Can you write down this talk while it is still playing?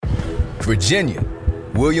Virginia,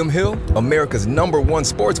 William Hill, America's #1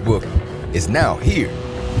 sports book, is now here.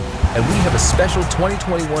 And we have a special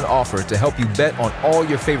 2021 offer to help you bet on all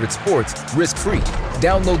your favorite sports risk-free.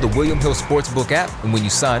 Download the William Hill Sportsbook app, and when you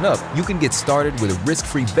sign up, you can get started with a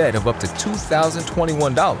risk-free bet of up to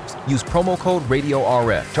 $2,021. Use promo code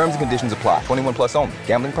RADIORF. Terms and conditions apply. 21 plus only.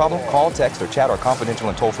 Gambling problem? Call, text, or chat our confidential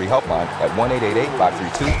and toll-free helpline at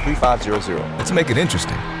 1-888-532-3500. Let's make it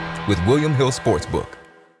interesting with William Hill Sportsbook.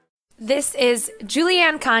 This is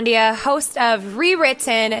Julianne Condia, host of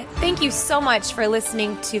Rewritten. Thank you so much for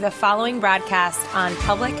listening to the following broadcast on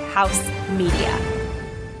Public House Media.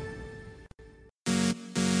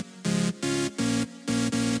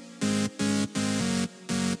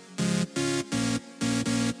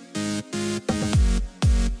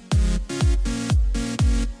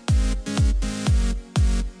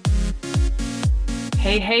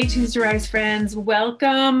 Hey, Choose to Rise friends.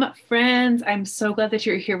 Welcome, friends. I'm so glad that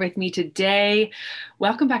you're here with me today.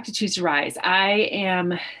 Welcome back to Choose to Rise. I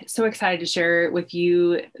am so excited to share with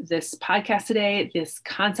you this podcast today, this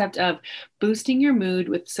concept of boosting your mood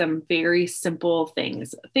with some very simple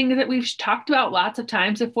things that we've talked about lots of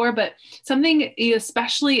times before, but something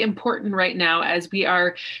especially important right now as we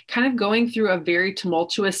are kind of going through a very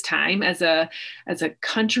tumultuous time as a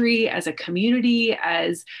country, as a community,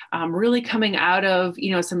 as really coming out of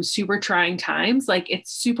some super trying times. Like,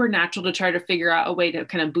 it's super natural to try to figure out a way to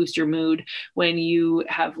kind of boost your mood when you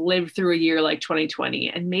have lived through a year like 2020.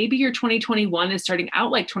 And maybe your 2021 is starting out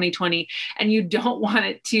like 2020 and you don't want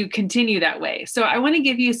it to continue that way. So I want to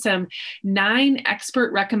give you some 9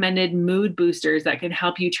 expert recommended mood boosters that can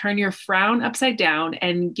help you turn your frown upside down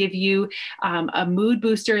and give you a mood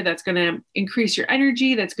booster that's going to increase your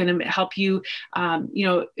energy, that's going to help you,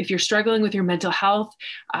 if you're struggling with your mental health,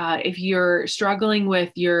 if you're struggling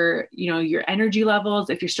with your energy levels,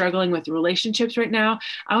 if you're struggling with relationships right now,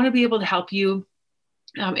 I want to be able to help you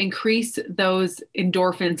increase those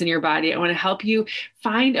endorphins in your body. I want to help you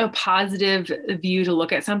find a positive view to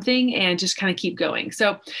look at something and just kind of keep going.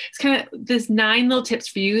 So it's kind of this 9 little tips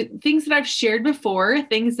for you, things that I've shared before,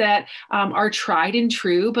 things that are tried and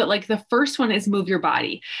true. But like the first one is move your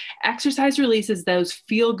body. Exercise releases those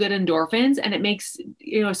feel good endorphins, and it makes,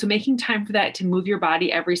 so making time for that to move your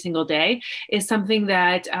body every single day is something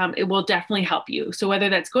that it will definitely help you. So whether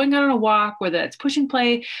that's going out on a walk, whether that's push and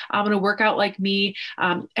play, on a workout like me,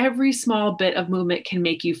 every small bit of movement can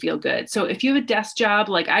make you feel good. So if you have a desk job,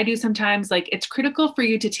 like I do sometimes, like it's critical for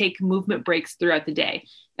you to take movement breaks throughout the day.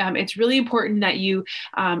 It's really important that you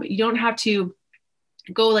don't have to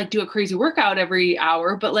go like do a crazy workout every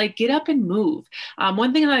hour, but like get up and move.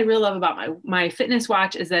 One thing that I really love about my fitness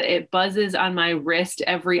watch is that it buzzes on my wrist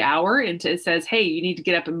every hour and it says, hey, you need to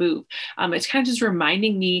get up and move. It's kind of just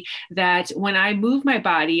reminding me that when I move my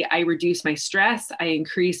body, I reduce my stress, I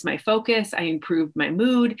increase my focus, I improve my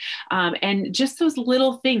mood. And just those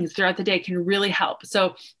little things throughout the day can really help.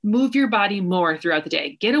 So move your body more throughout the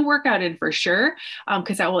day. Get a workout in for sure,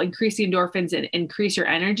 because that will increase the endorphins and increase your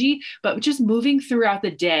energy, but just moving throughout the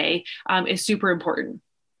day is super important.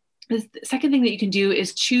 The second thing that you can do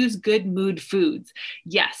is choose good mood foods.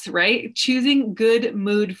 Yes, right? Choosing good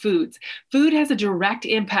mood foods. Food has a direct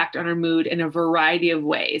impact on our mood in a variety of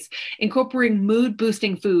ways. Incorporating mood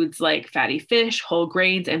boosting foods like fatty fish, whole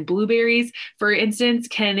grains, and blueberries, for instance,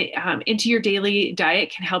 can into your daily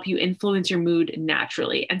diet can help you influence your mood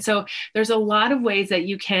naturally. And so there's a lot of ways that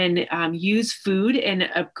you can use food in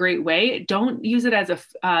a great way. Don't use it as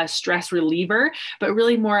a stress reliever, but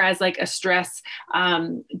really more as like a stress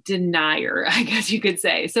denier, I guess you could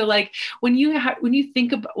say. So like when you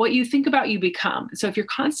think about what you think about, you become. So if you're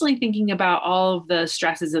constantly thinking about all of the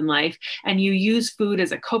stresses in life and you use food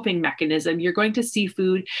as a coping mechanism, you're going to see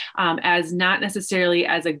food as not necessarily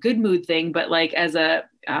as a good mood thing, but like as a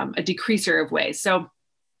decreaser of ways. So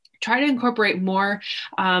try to incorporate more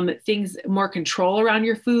things, more control around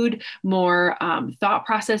your food, more thought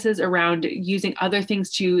processes around using other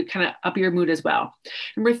things to kind of up your mood as well.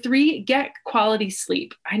 Number 3, get quality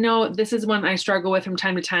sleep. I know this is one I struggle with from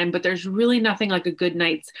time to time, but there's really nothing like a good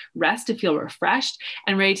night's rest to feel refreshed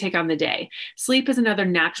and ready to take on the day. Sleep is another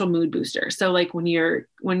natural mood booster. So like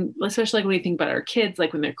especially like when you think about our kids,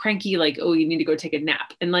 like when they're cranky, like, oh, you need to go take a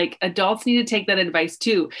nap. And like adults need to take that advice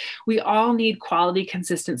too. We all need quality,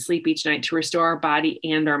 consistent sleep each night to restore our body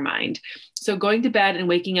and our mind. So going to bed and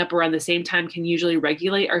waking up around the same time can usually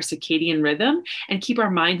regulate our circadian rhythm and keep our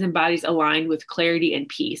minds and bodies aligned with clarity and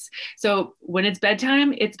peace. So when it's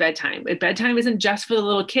bedtime, it's bedtime. Bedtime isn't just for the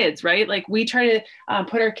little kids, right? Like we try to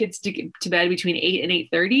put our kids to bed between 8 and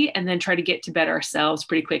 8:30 and then try to get to bed ourselves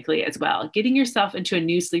pretty quickly as well. Getting yourself into a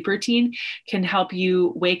new sleep routine can help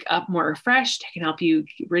you wake up more refreshed, can help you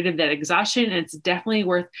get rid of that exhaustion. And it's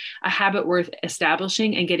definitely a habit worth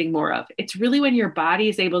establishing and getting more of. It's really when your body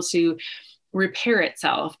is able to repair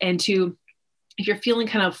itself and if you're feeling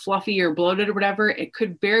kind of fluffy or bloated or whatever, it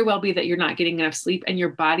could very well be that you're not getting enough sleep and your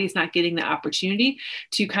body's not getting the opportunity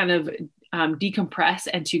to kind of decompress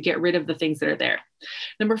and to get rid of the things that are there.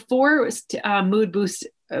 Number 4 is mood boost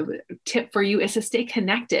tip for you is to stay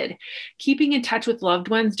connected. Keeping in touch with loved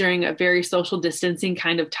ones during a very social distancing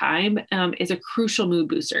kind of time is a crucial mood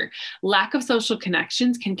booster. Lack of social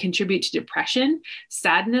connections can contribute to depression,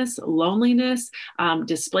 sadness, loneliness,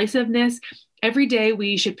 displaciveness. Every day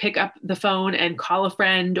we should pick up the phone and call a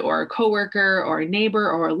friend or a coworker or a neighbor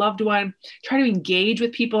or a loved one. Try to engage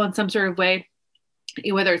with people in some sort of way,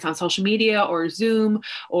 whether it's on social media or Zoom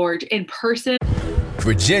or in person.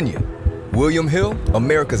 Virginia, William Hill,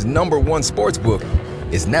 America's #1 sportsbook,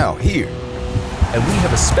 is now here. And we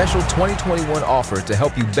have a special 2021 offer to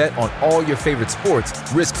help you bet on all your favorite sports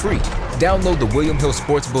risk-free. Download the William Hill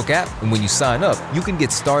Sportsbook app, and when you sign up, you can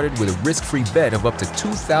get started with a risk-free bet of up to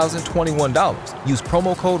 $2,021. Use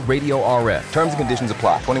promo code RADIORF. Terms and conditions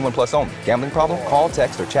apply. 21 plus only. Gambling problem? Call,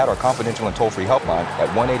 text, or chat our confidential and toll-free helpline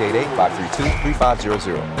at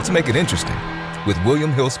 1-888-532-3500. Let's make it interesting with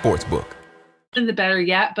William Hill Sportsbook. And the better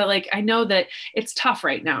yet, but like I know that it's tough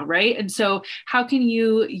right now, right? And so how can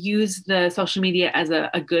you use the social media as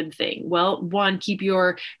a good thing? Well, one, keep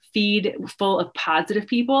your feed full of positive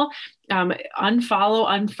people. Unfollow,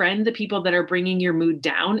 unfriend the people that are bringing your mood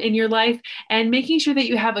down in your life, and making sure that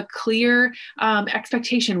you have a clear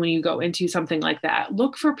expectation when you go into something like that.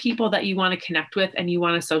 Look for people that you want to connect with and you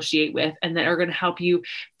want to associate with, and that are going to help you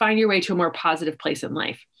find your way to a more positive place in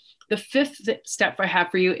life. The 5th step I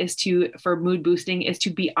have for you for mood boosting is to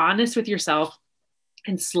be honest with yourself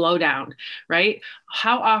and slow down, right?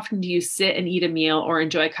 How often do you sit and eat a meal or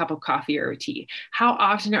enjoy a cup of coffee or a tea? How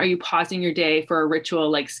often are you pausing your day for a ritual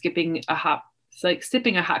like sipping a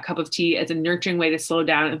hot cup of tea as a nurturing way to slow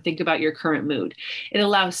down and think about your current mood? It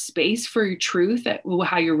allows space for your truth,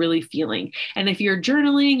 how you're really feeling. And if you're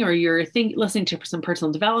journaling or you're listening to some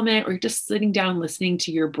personal development, or you're just sitting down, listening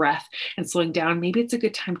to your breath and slowing down, maybe it's a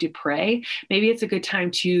good time to pray. Maybe it's a good time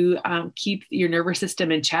to keep your nervous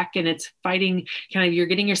system in check, and it's fighting you're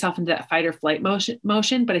getting yourself into that fight or flight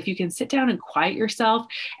motion. But if you can sit down and quiet yourself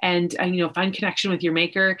and find connection with your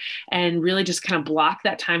maker and really just kind of block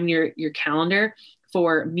that time in your calendar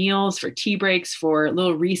for meals, for tea breaks, for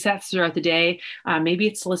little resets throughout the day. Maybe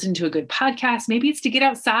it's to listen to a good podcast. Maybe it's to get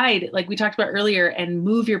outside, like we talked about earlier, and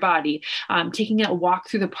move your body, taking a walk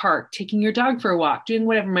through the park, taking your dog for a walk, doing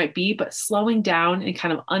whatever it might be, but slowing down and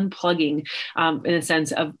kind of unplugging in a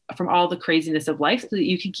sense from all the craziness of life so that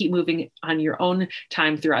you can keep moving on your own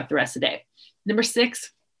time throughout the rest of the day. Number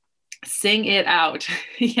 6, sing it out.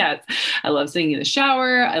 Yes. I love singing in the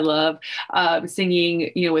shower. I love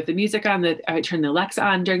singing, with the music on I turn the Alexa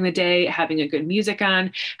on during the day, having a good music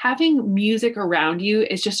on. Having music around you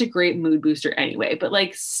is just a great mood booster anyway, but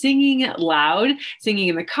like singing loud, singing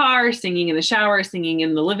in the car, singing in the shower, singing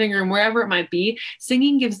in the living room, wherever it might be,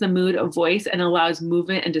 singing gives the mood a voice and allows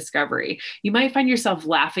movement and discovery. You might find yourself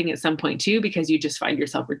laughing at some point too, because you just find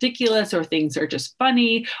yourself ridiculous or things are just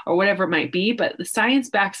funny or whatever it might be, but the science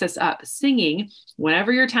backs us up. Singing,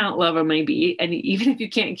 whatever your talent level may be, and even if you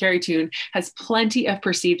can't carry tune, has plenty of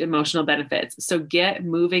perceived emotional benefits. So get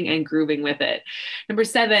moving and grooving with it. Number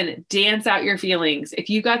 7, dance out your feelings. If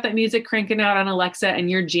you got that music cranking out on Alexa and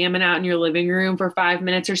you're jamming out in your living room for 5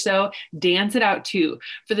 minutes or so, dance it out too.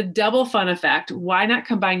 For the double fun effect, why not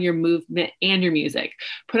combine your movement and your music?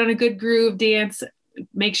 Put on a good groove dance.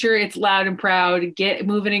 Make sure it's loud and proud, get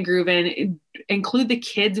moving and grooving, include the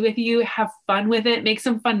kids with you, have fun with it, make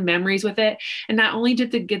some fun memories with it. And not only did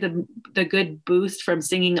they get the good boost from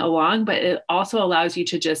singing along, but it also allows you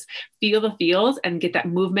to just feel the feels and get that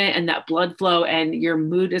movement and that blood flow, and your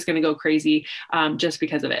mood is going to go crazy just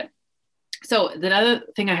because of it. So the other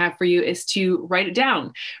thing I have for you is to write it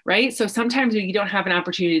down, right? So sometimes you don't have an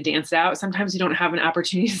opportunity to dance it out. Sometimes you don't have an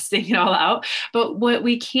opportunity to sing it all out. But what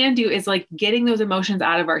we can do is like getting those emotions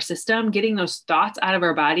out of our system, getting those thoughts out of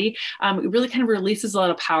our body. It really kind of releases a lot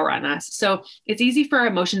of power on us. So it's easy for our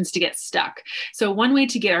emotions to get stuck. So one way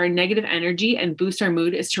to get our negative energy and boost our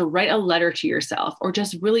mood is to write a letter to yourself, or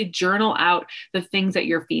just really journal out the things that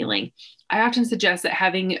you're feeling. I often suggest that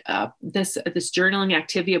having this journaling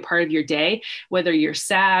activity a part of your day, whether you're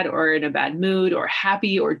sad or in a bad mood or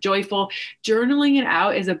happy or joyful, journaling it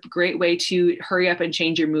out is a great way to hurry up and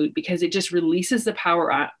change your mood because it just releases the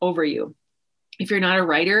power over you. If you're not a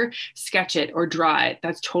writer, sketch it or draw it.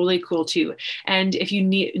 That's totally cool too. And if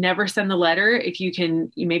you never send the letter, if you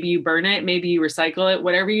can, maybe you burn it, maybe you recycle it,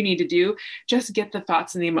 whatever you need to do, just get the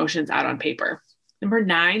thoughts and the emotions out on paper. Number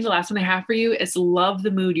 9, the last one I have for you is love the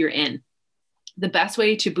mood you're in. The best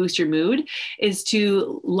way to boost your mood is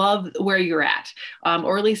to love where you're at,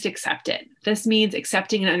 or at least accept it. This means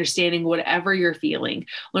accepting and understanding whatever you're feeling,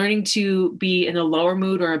 learning to be in a lower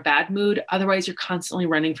mood or a bad mood. Otherwise, you're constantly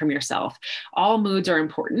running from yourself. All moods are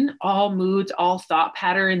important. All moods, all thought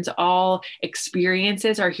patterns, all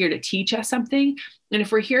experiences are here to teach us something. And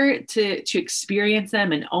if we're here to experience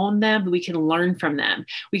them and own them, we can learn from them.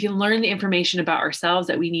 We can learn the information about ourselves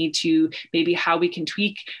that we need to, maybe how we can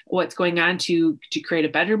tweak what's going on to create a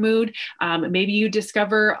better mood. Maybe you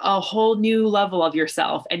discover a whole new level of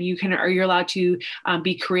yourself, and you're allowed to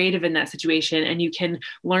be creative in that situation, and you can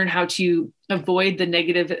learn how to avoid the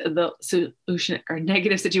negative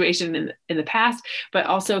situation in the past, but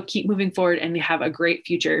also keep moving forward and have a great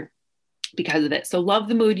future because of it. So love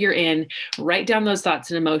the mood you're in, write down those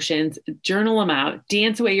thoughts and emotions, journal them out,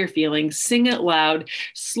 dance away your feelings, sing it loud,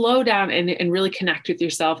 slow down and really connect with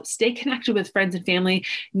yourself. Stay connected with friends and family,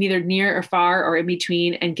 neither near or far or in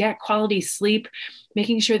between, and get quality sleep.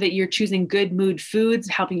 Making sure that you're choosing good mood foods,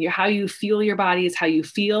 helping you how you feel your body is how you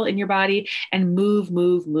feel in your body, and move.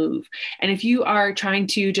 And if you are trying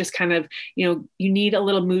to just kind of, you need a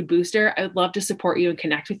little mood booster, I would love to support you and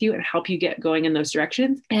connect with you and help you get going in those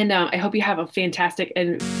directions. And I hope you have a fantastic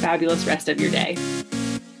and fabulous rest of your day.